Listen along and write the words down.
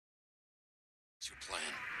What's your plan?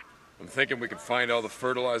 I'm thinking we can find all the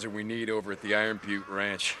fertilizer we need over at the Iron Butte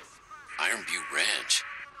Ranch. Iron Butte Ranch?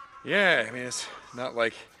 Yeah, I mean, it's not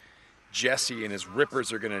like Jesse and his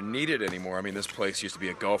rippers are gonna need it anymore. I mean, this place used to be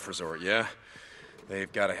a golf resort, yeah?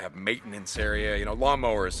 They've gotta have maintenance area, you know,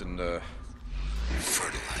 lawnmowers and,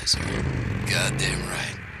 Fertilizer. Goddamn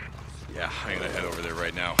right. Yeah, I'm gonna head over there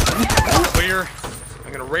right now. Clear.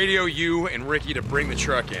 I'm gonna radio you and Ricky to bring the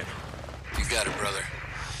truck in. You got it, brother.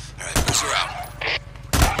 All right, boots are out.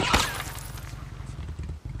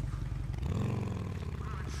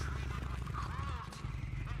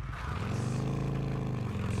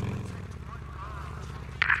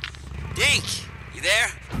 Deke, you there?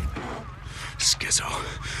 Schizo.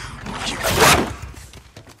 You...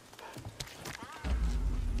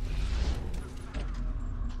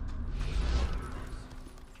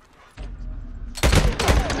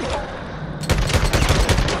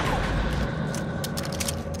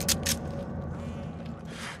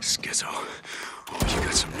 Schizo. Oh, you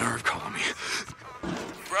got some nerve calling me.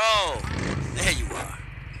 Bro, there you are.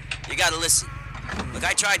 You gotta listen. Look,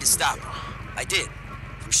 I tried to stop him. I did.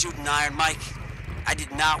 From shooting Iron Mike. I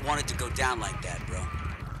did not want it to go down like that, bro.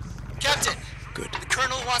 Captain! Good. The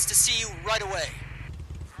Colonel wants to see you right away.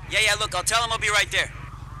 Yeah, look, I'll tell him I'll be right there.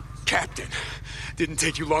 Captain, didn't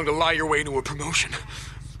take you long to lie your way into a promotion.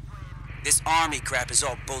 This army crap is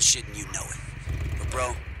all bullshit and you know it. But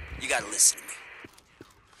bro, you gotta listen to me.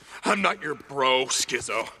 I'm not your bro,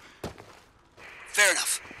 Schizo. Fair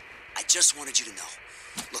enough. I just wanted you to know.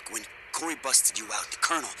 Look, when Corey busted you out, the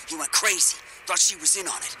Colonel, he went crazy. Thought she was in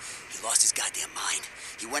on it. He lost his goddamn mind.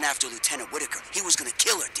 He went after Lieutenant Whitaker. He was gonna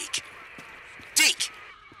kill her, Deke. Deke!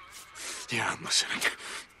 Yeah, I'm listening.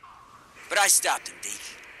 But I stopped him,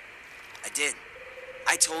 Deke. I did.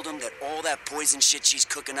 I told him that all that poison shit she's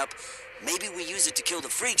cooking up, maybe we use it to kill the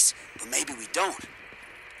freaks, but maybe we don't.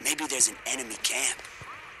 Maybe there's an enemy camp.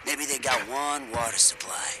 Maybe they got one water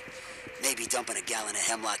supply. Maybe dumping a gallon of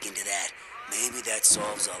hemlock into that. Maybe that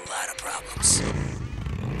solves a lot of problems.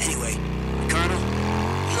 Anyway, the Colonel,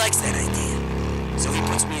 he likes that idea. So he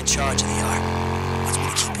puts me in charge of the ark. Wants me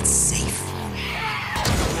to keep it safe.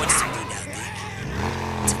 What's to me now, Nick?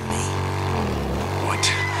 To me. What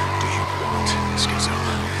do you want, Schizo?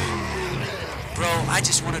 Bro, I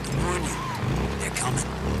just wanted to warn you. They're coming.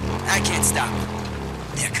 I can't stop them.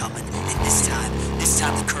 They're coming, and this time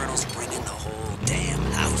the Colonel's bringing the whole damn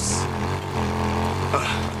house.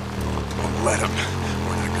 Don't let him.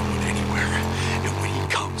 We're not going anywhere. And when he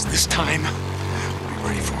comes this time, we'll be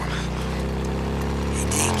ready for him. Hey,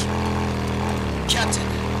 Deke. Captain,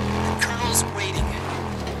 the Colonel's waiting.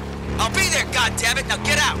 I'll be there, goddammit! Now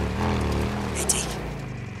get out! Hey,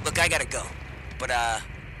 Deke. Look, I gotta go. But,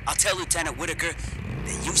 I'll tell Lieutenant Whitaker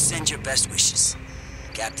that you send your best wishes.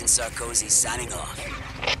 Captain Sarkozy signing off.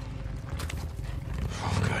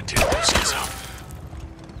 Oh, God damn it, Schizo.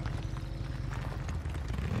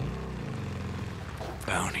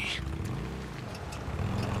 Bounty.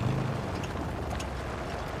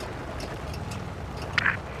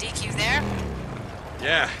 Deke, you there?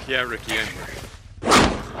 Yeah, Ricky, I'm here. I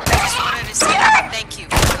just wanted to say thank you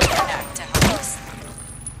for coming back to help us.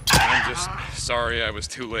 I'm just sorry I was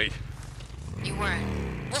too late. You weren't.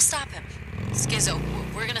 We'll stop him. Schizo,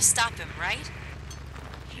 we're gonna stop him, right?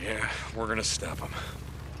 Yeah, we're gonna stop him.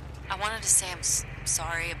 I wanted to say I'm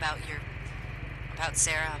sorry about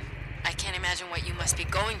Sarah. I can't imagine what you must be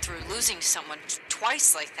going through losing someone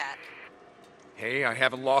twice like that. Hey, I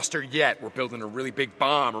haven't lost her yet. We're building a really big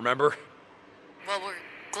bomb, remember? Well, we're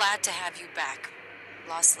glad to have you back.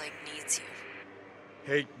 Lost Lake needs you.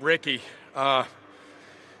 Hey, Ricky,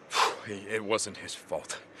 it wasn't his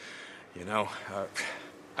fault. You know,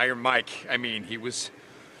 Iron Mike, I mean, he was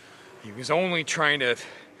only trying to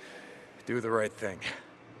do the right thing.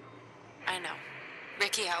 I know.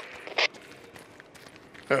 Ricky out.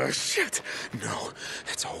 Shit. No,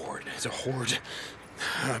 that's a horde. It's a horde.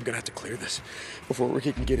 I'm gonna have to clear this before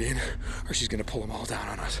Ricky can get in, or she's gonna pull them all down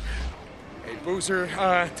on us. Hey, Boozer,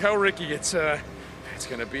 tell Ricky it's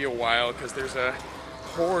gonna be a while, because there's a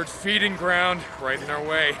horde feeding ground right in our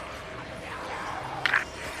way.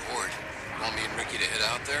 Horde, you want me and Ricky to head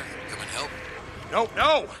out there? Come and help? No.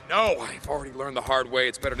 I've already learned the hard way.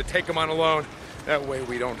 It's better to take them on alone. That way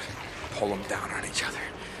we don't pull them down on each other.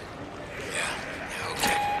 Yeah,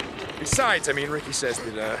 okay. Besides, I mean, Ricky says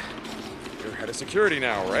that, you're head of security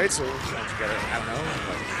now, right? So, you gotta, I don't know,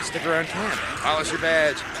 like, stick around camp, polish your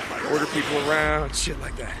badge, order people around, shit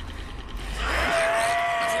like that.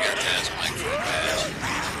 I forgot to ask Mike for a badge.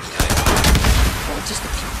 Oh, just a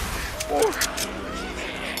few more.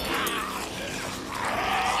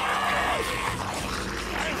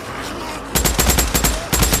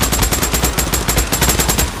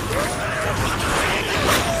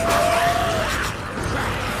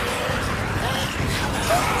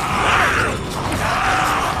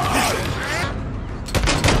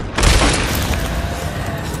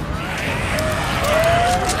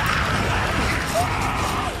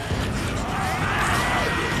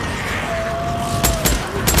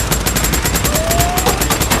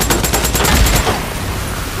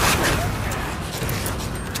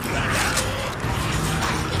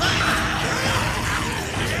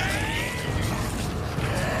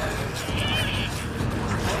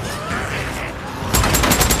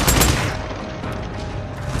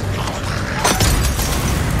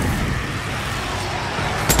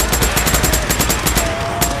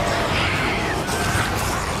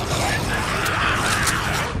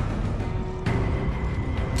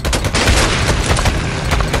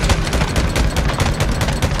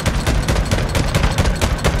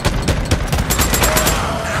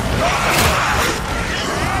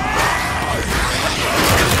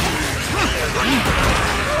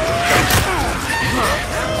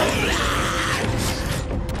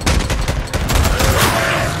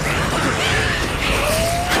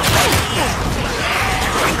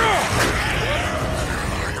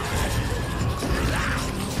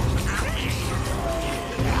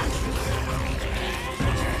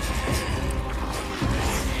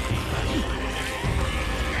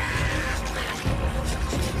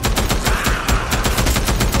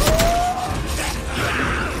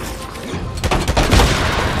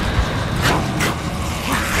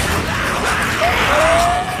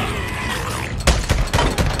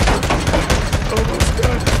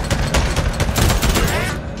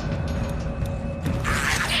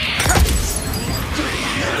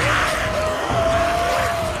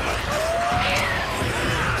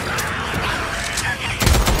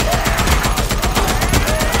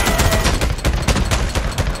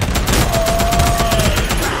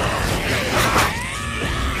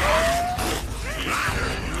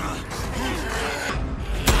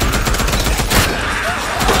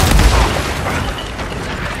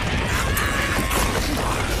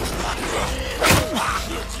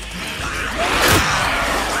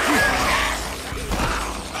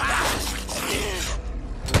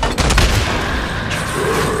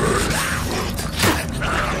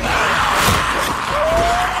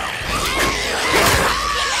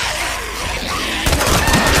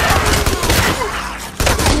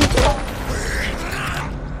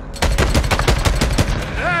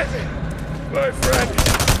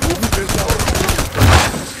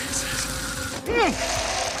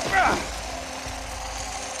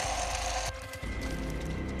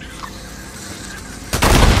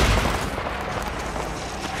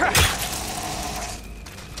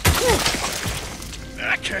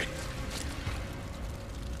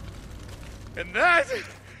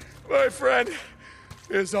 my friend,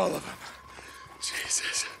 is all of them.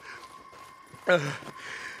 Jesus.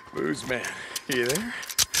 Booze man, you there?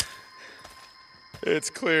 It's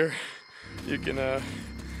clear. You can, have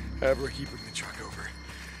Ricky bring the truck over.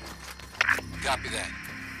 Copy that.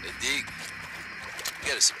 Hey, Deke.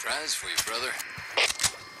 Got a surprise for you, brother.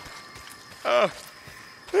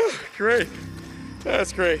 Oh, great.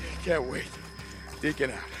 That's great. Can't wait.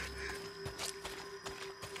 Deacon out.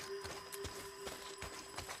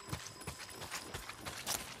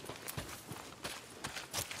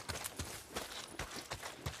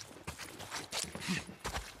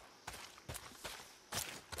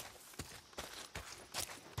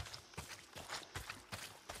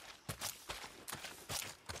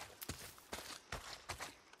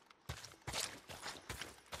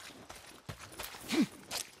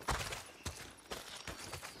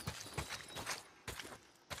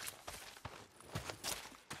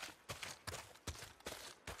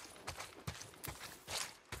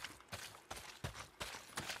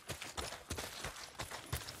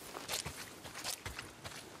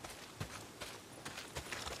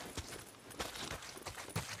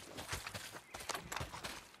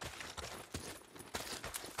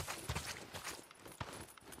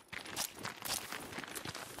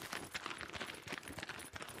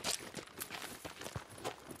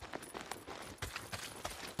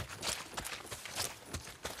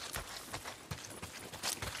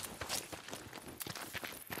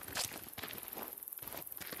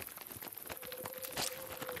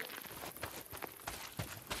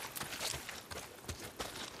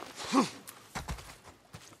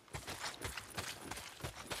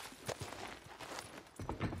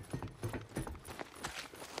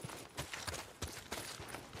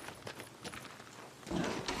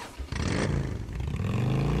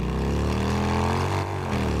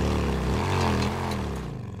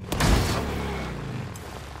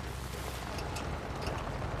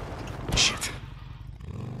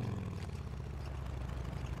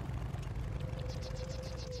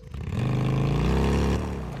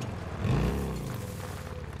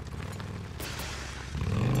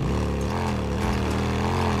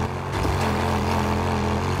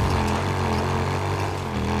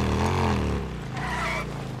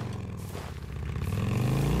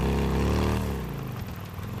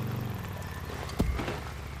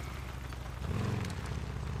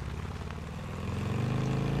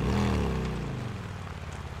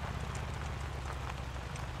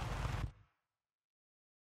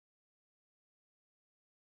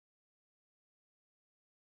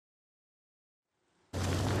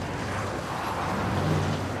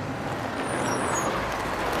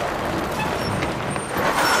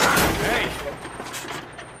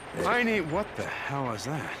 What the hell is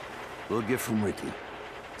that? Little gift from Ricky.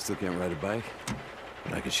 Still can't ride a bike,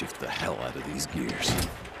 but I can shift the hell out of these gears.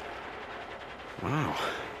 Wow.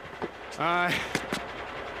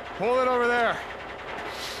 Hold it over there.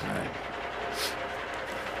 All right.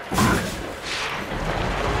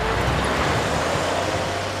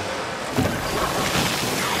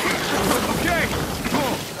 Okay.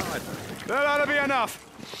 Oh, God. That ought to be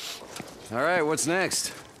enough. All right, what's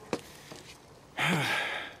next?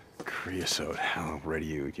 Creosote. I'll ready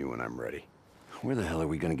you when I'm ready. Where the hell are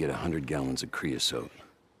we gonna get 100 gallons of creosote?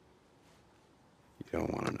 You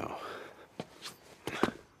don't want to know.